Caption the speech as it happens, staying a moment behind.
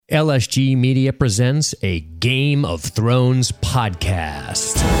LSG Media presents a Game of Thrones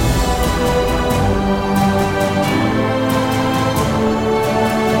podcast.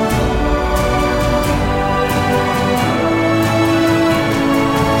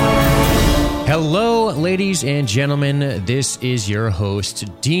 Hello, ladies and gentlemen. This is your host,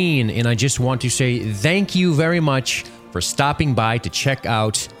 Dean, and I just want to say thank you very much for stopping by to check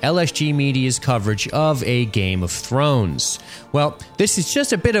out LSG Media's coverage of A Game of Thrones. Well, this is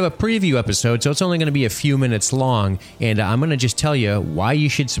just a bit of a preview episode, so it's only going to be a few minutes long, and I'm going to just tell you why you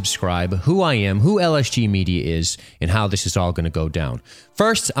should subscribe, who I am, who LSG Media is, and how this is all going to go down.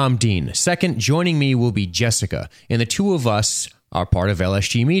 First, I'm Dean. Second, joining me will be Jessica, and the two of us are part of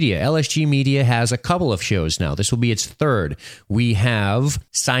LSG Media. LSG Media has a couple of shows now. This will be its third. We have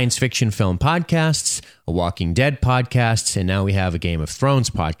science fiction film podcasts, a Walking Dead podcast, and now we have a Game of Thrones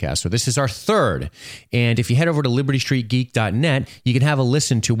podcast. So this is our third. And if you head over to libertystreetgeek.net, you can have a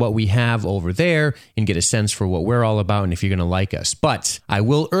listen to what we have over there and get a sense for what we're all about and if you're going to like us. But I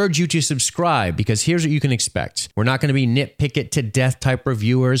will urge you to subscribe because here's what you can expect. We're not going to be nitpick it to death type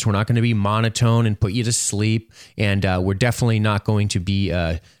reviewers. We're not going to be monotone and put you to sleep. And we're definitely not going to be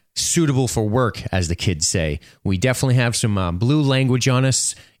suitable for work, as the kids say. We definitely have some blue language on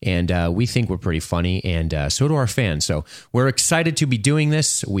us, and we think we're pretty funny, and so do our fans. So we're excited to be doing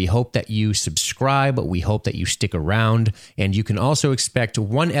this. We hope that you subscribe. We hope that you stick around, and you can also expect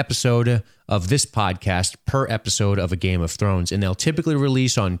one episode of this podcast per episode of A Game of Thrones, and they'll typically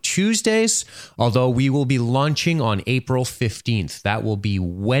release on Tuesdays, although we will be launching on April 15th. That will be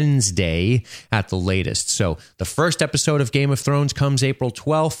Wednesday at the latest. So the first episode of Game of Thrones comes April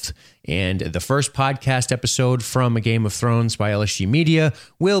 12th, and the first podcast episode from A Game of Thrones by LSG Media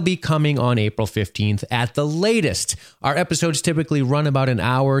will be coming on April 15th at the latest. Our episodes typically run about an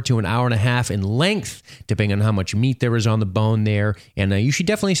hour to an hour and a half in length, depending on how much meat there is on the bone there. And you should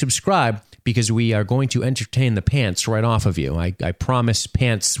definitely subscribe because we are going to entertain the pants right off of you. I promise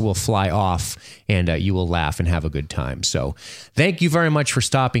pants will fly off and you will laugh and have a good time. So thank you very much for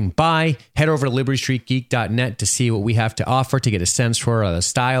stopping by. Head over to libertystreetgeek.net to see what we have to offer, to get a sense for the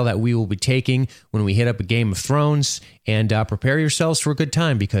style that we will be taking when we hit up A Game of Thrones, and prepare yourselves for a good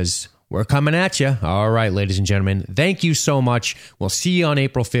time because we're coming at you. All right, ladies and gentlemen, thank you so much. We'll see you on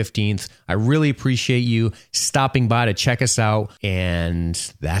April 15th. I really appreciate you stopping by to check us out, and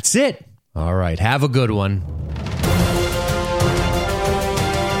that's it. All right, have a good one.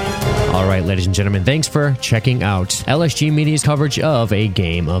 All right, ladies and gentlemen, thanks for checking out LSG Media's coverage of A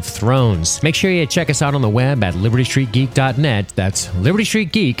Game of Thrones. Make sure you check us out on the web at libertystreetgeek.net. That's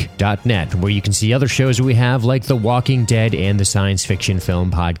libertystreetgeek.net, where you can see other shows we have like The Walking Dead and the Science Fiction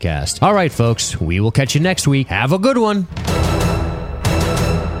Film Podcast. All right, folks, we will catch you next week. Have a good one.